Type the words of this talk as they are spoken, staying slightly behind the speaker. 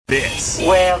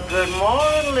Well, good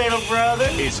morning, little brother.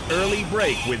 Is Early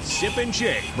Break with Zip and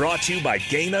Jay, brought to you by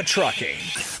Gaina Trucking.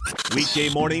 Weekday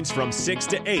mornings from 6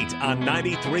 to 8 on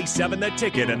 93.7 The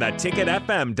Ticket and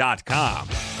theticketfm.com.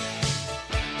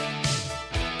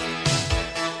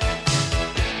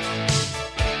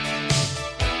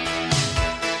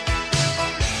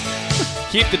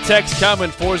 Keep the text coming,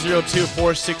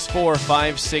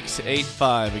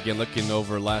 402-464-5685. Again, looking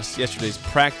over yesterday's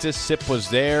practice. Sip was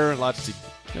there.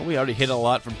 We already hit a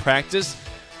lot from practice.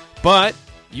 But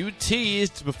you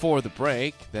teased before the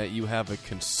break that you have a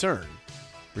concern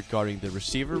regarding the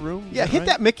receiver room. Yeah, hit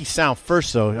that Mickey sound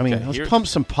first, though. I mean, let's pump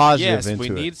some positive into it.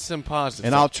 Yes, we need some positive.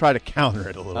 And I'll try to counter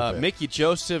it a little bit. Mickey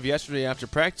Joseph, yesterday after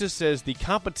practice, says the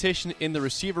competition in the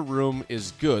receiver room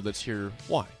is good. Let's hear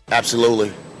why.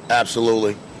 Absolutely.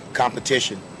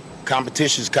 Competition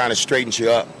kind of straightens you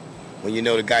up when you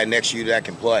know the guy next to you that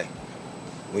can play.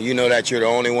 When you know that you're the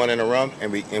only one in the room and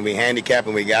we handicap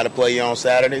and we got to play you on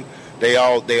Saturday, they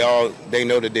know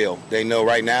the deal. They know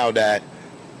right now that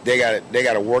they got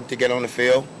to work to get on the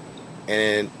field,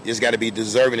 and it's got to be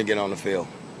deserving to get on the field.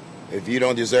 If you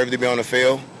don't deserve to be on the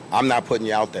field, I'm not putting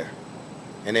you out there,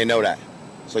 and they know that.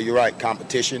 So you're right.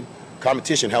 Competition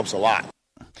helps a lot.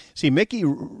 See, Mickey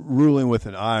ruling with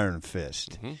an iron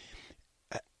fist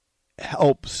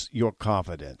helps your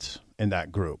confidence in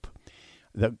that group.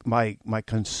 My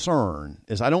concern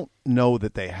is I don't know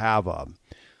that they have a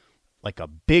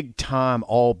big-time,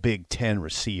 all Big Ten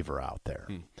receiver out there.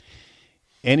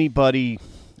 Anybody,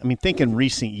 I mean, think in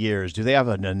recent years, do they have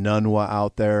an Enunwa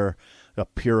out there, a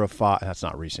Purify? That's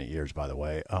not recent years, by the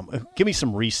way. Give me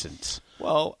some recents.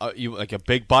 Well, you like a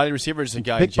big body receiver is a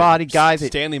guy. Big body guy.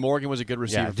 Stanley Morgan was a good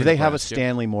receiver. Yeah. Do they have a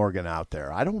Stanley Morgan out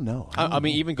there? I don't know. I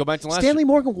mean, even go back to last Stanley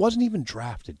Morgan wasn't even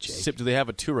drafted, Jake. Do they have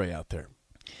a Toure out there?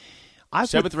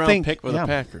 Seventh round pick for the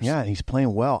Packers. Yeah, and he's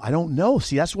playing well. I don't know.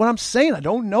 See, that's what I'm saying. I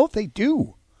don't know if they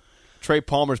do. Trey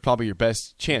Palmer's probably your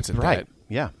best chance at that.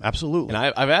 Yeah, absolutely.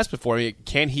 And I've asked before,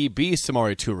 can he be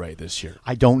Samori Toure this year?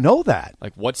 I don't know that.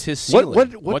 Like, what's his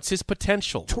ceiling? What's his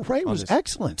potential? Toure was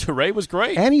excellent. Toure was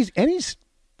great. And he's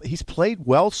played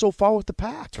well so far with the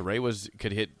Pack. Toure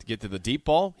could get to the deep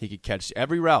ball. He could catch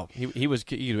every route. He could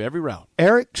do every route.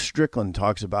 Eric Strickland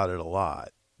talks about it a lot.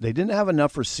 They didn't have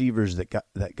enough receivers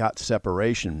that got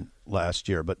separation last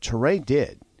year, but Toure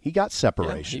did. He got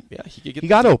separation. He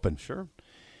got open. Sure.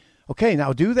 Okay,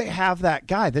 now do they have that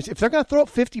guy? If they're going to throw it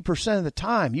 50% of the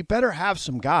time, you better have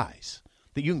some guys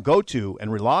that you can go to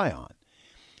and rely on.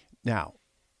 Now,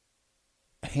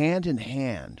 hand in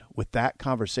hand with that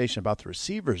conversation about the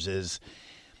receivers is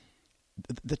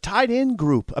the tight end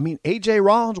group. I mean, A.J.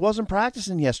 Rollins wasn't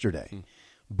practicing yesterday.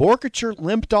 Borkacher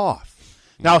limped off.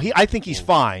 Now, I think he's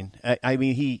fine. I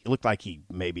mean, he looked like he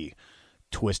maybe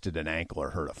twisted an ankle or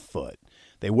hurt a foot.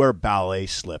 They wear ballet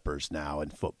slippers now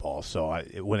in football, so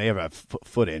when they have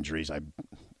foot injuries,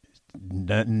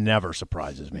 never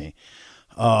surprises me.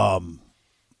 But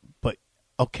what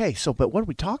are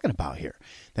we talking about here?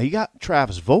 Now, you got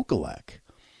Travis Vokolek,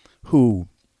 who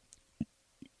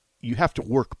you have to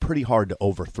work pretty hard to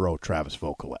overthrow Travis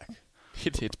Vokolek.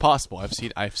 It's possible. I've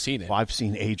seen it. Well, I've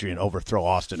seen Adrian overthrow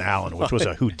Austin Allen, which was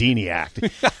a Houdini act.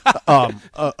 A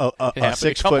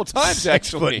 6 foot, times,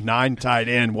 6'9" tight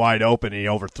end wide open, and he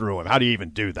overthrew him. How do you even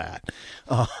do that?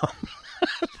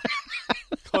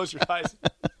 Close your eyes.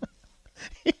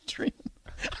 Adrian,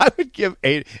 I would give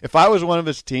if I was one of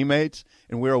his teammates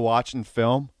and we were watching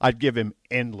film, I'd give him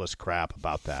endless crap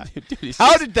about that. Dude,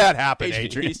 how did that happen,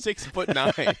 Adrian? He's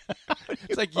 6'9".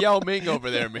 It's like Yao Ming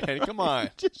over there, man. Come on.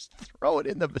 Just throw it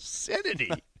in the vicinity.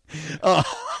 But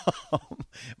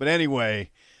anyway,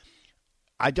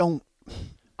 I'm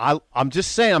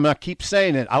just saying, I'm going to keep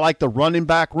saying it. I like the running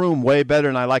back room way better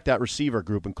than I like that receiver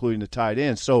group, including the tight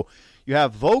end. So you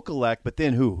have Vokolek, but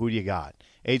then who? Who do you got?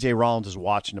 A.J. Rollins is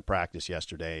watching the practice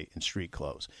yesterday in street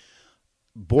clothes.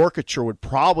 Borkacher would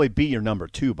probably be your number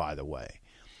 2, by the way.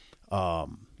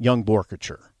 Young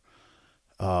Borkacher.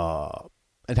 And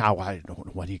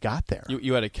what do you got there?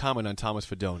 You had a comment on Thomas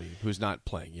Fidone, who's not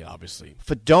playing yet, obviously.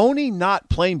 Fidone not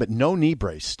playing, but no knee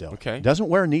brace still. Okay. Doesn't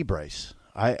wear a knee brace.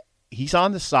 He's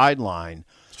on the sideline.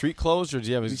 Street clothes, or do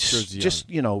you have his jersey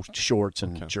just, on? Shorts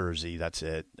and jersey. That's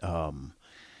it.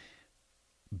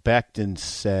 Becton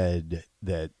said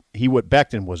that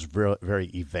Becton was very, very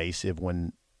evasive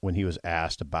when he was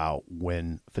asked about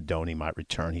when Fidone might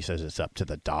return. He says it's up to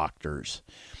the doctors.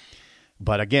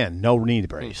 But again, no knee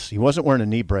brace. He wasn't wearing a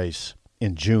knee brace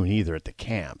in June either at the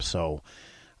camp. So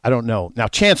I don't know. Now,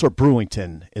 Chancellor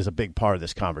Brewington is a big part of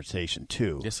this conversation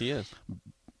too. Yes, he is.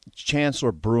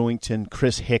 Chancellor Brewington,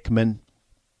 Chris Hickman,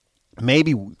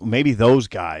 maybe those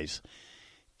guys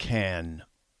can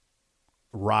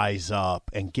rise up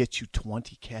and get you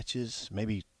 20 catches,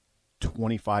 maybe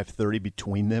 25, 30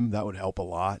 between them, that would help a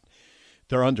lot.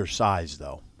 They're undersized,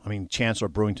 though. I mean, Chancellor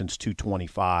Brewington's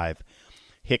 225,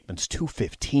 Hickman's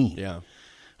 215. Yeah.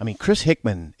 I mean, Chris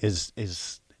Hickman is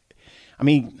I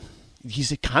mean,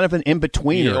 he's a kind of an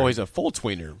in-betweener. He's a full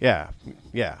tweener. Yeah.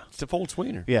 It's a full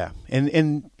tweener. Yeah.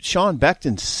 And Sean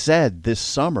Beckton said this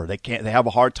summer they have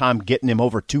a hard time getting him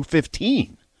over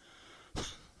 215.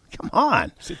 Come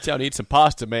on. Sit down and eat some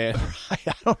pasta, man. I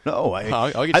don't know.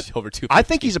 I'll get you over 215. I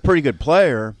think he's a pretty good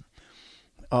player.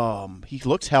 He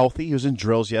looks healthy. He was in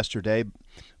drills yesterday.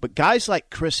 But guys like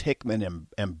Chris Hickman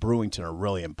and Brewington are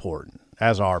really important,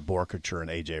 as are Borkacher and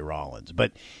A.J. Rollins.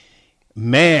 But,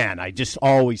 man, I just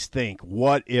always think,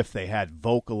 what if they had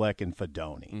Vokalek and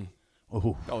Fedoni?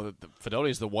 Oh, the Fedoni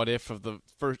is the what if of the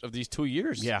first of these 2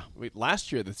 years. Yeah.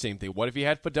 Last year, the same thing. What if you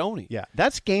had Fedoni? Yeah,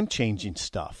 that's game-changing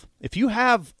stuff. If you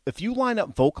line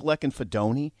up Vokalek and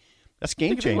Fedoni, that's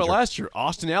game-changer. Think about last year,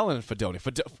 Austin Allen and Fedoni.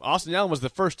 Austin Allen was the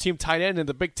first team tight end in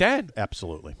the Big Ten.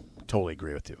 Absolutely. Totally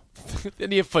agree with you.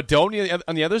 Then you have Fedoni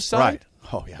on the other side?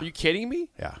 Right. Oh, yeah. Are you kidding me?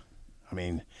 Yeah. I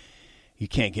mean, you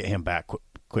can't get him back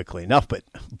quickly enough,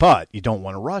 but you don't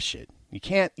want to rush it. You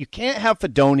can't have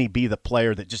Fedoni be the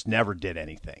player that just never did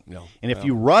anything. No. And if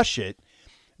you rush it,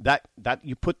 that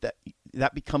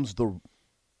becomes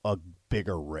a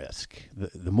bigger risk.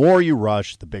 The more you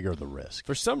rush, the bigger the risk.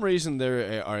 For some reason,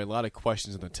 there are a lot of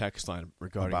questions in the text line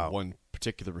regarding About one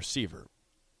particular receiver.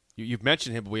 You've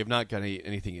mentioned him, but we have not got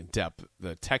anything in depth.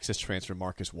 The Texas transfer,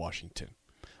 Marcus Washington.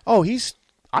 Oh,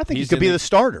 I think he could be the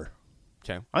starter.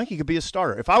 Okay. I think he could be a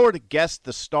starter. If I were to guess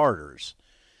the starters,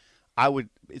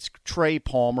 it's Trey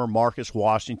Palmer, Marcus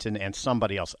Washington, and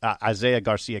somebody else. Isaiah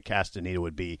Garcia Castaneda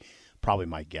would be probably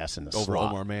my guess in the slot. Over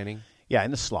Omar Manning? Yeah,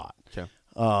 in the slot. Okay.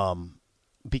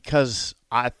 Because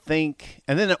I think –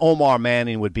 and then Omar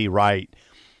Manning would be right,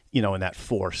 in that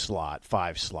 4 slot,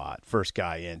 5 slot, first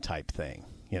guy in type thing,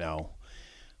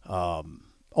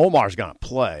 Omar's going to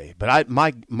play. But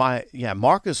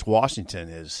Marcus Washington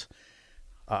is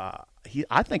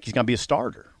I think he's going to be a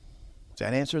starter. Does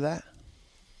that answer that?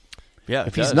 Yeah.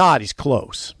 If he's not, he's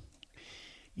close.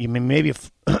 You mean maybe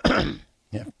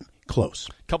yeah, close.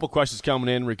 A couple questions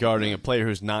coming in regarding a player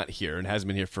who's not here and hasn't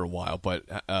been here for a while. But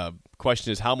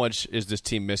question is, how much is this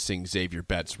team missing Xavier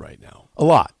Betts right now? A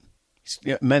lot. He's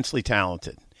immensely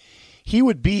talented. He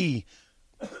would be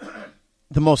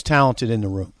the most talented in the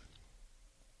room.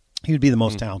 He would be the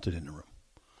most talented in the room.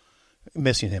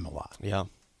 Missing him a lot. Yeah.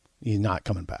 He's not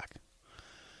coming back.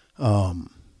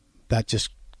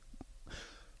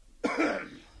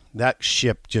 That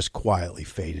ship just quietly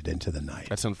faded into the night.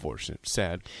 That's unfortunate.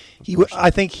 Sad. I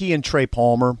think he and Trey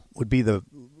Palmer would be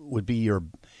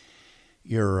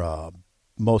your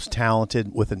most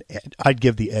talented with an edge. I'd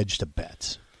give the edge to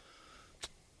Betts.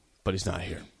 But he's not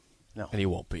here. No. And he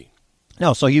won't be.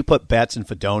 No, so you put Betts and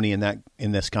Fedoni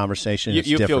in this conversation.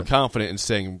 You feel confident in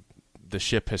saying the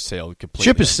ship has sailed completely.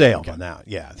 Ship has sailed on that.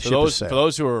 Yeah. For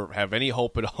those who have any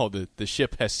hope at all, the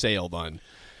ship has sailed on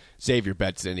Xavier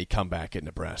Betts and he come back at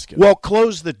Nebraska. Well,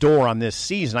 close the door on this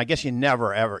season. I guess you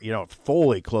never ever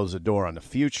fully close the door on the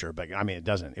future, but I mean it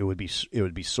doesn't. It would be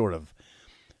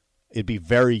it'd be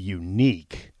very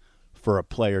unique for a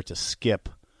player to skip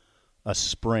a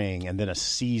spring and then a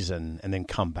season and then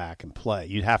come back and play.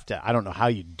 You'd have to. I don't know how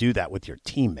you do that with your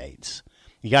teammates.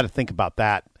 You got to think about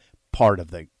that part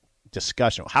of the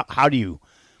discussion. How do you?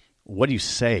 What do you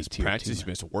say to your teammates? You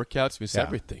miss workouts, you miss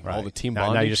everything. Right. All the team now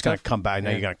bonding. Now you're just going to come back. Yeah.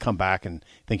 Now you're going to come back and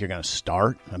think you're going to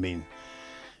start. I mean,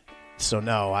 so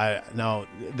no.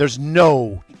 There's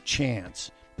no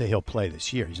chance that he'll play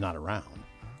this year. He's not around.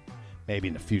 Maybe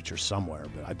in the future somewhere,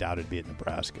 but I doubt it'd be at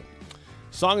Nebraska.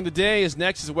 Song of the day is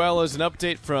next, as well as an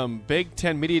update from Big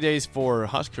Ten Media Days for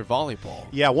Husker volleyball.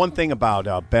 Yeah, one thing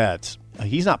about Betts,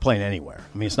 he's not playing anywhere.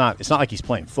 I mean, it's not like he's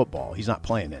playing football. He's not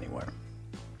playing anywhere.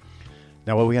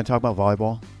 Now, what are we going to talk about?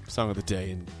 Volleyball? Song of the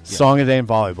day. Song of the day and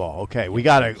volleyball. Okay, we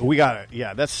gotta.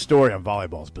 Yeah, that story on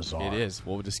volleyball is bizarre. It is.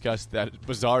 We'll discuss that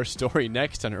bizarre story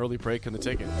next on Early Break on the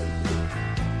Ticket.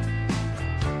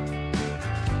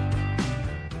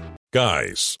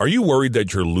 Guys, are you worried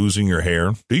that you're losing your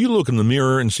hair? Do you look in the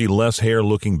mirror and see less hair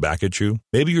looking back at you?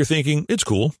 Maybe you're thinking, it's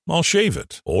cool, I'll shave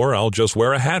it. Or I'll just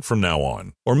wear a hat from now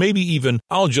on. Or maybe even,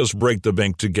 I'll just break the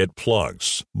bank to get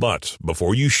plugs. But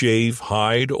before you shave,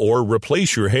 hide, or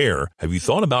replace your hair, have you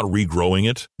thought about regrowing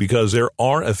it? Because there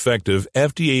are effective,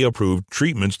 FDA-approved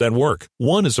treatments that work.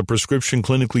 One is a prescription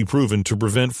clinically proven to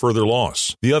prevent further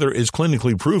loss. The other is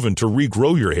clinically proven to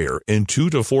regrow your hair in 2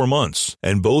 to 4 months.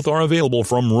 And both are available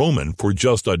from Roman, Roman for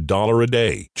just $1 a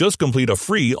day. Just complete a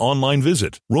free online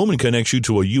visit. Roman connects you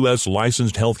to a U.S.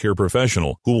 licensed healthcare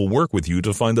professional who will work with you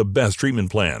to find the best treatment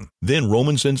plan. Then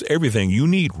Roman sends everything you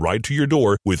need right to your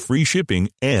door with free shipping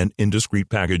and indiscreet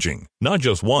packaging. Not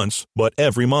just once, but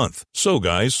every month. So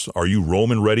guys, are you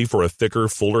Roman ready for a thicker,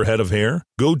 fuller head of hair?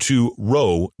 Go to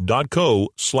ro.co/regrow.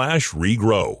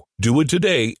 Do it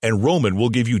today, and Roman will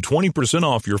give you 20%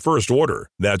 off your first order.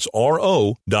 That's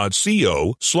ro.co/regrow.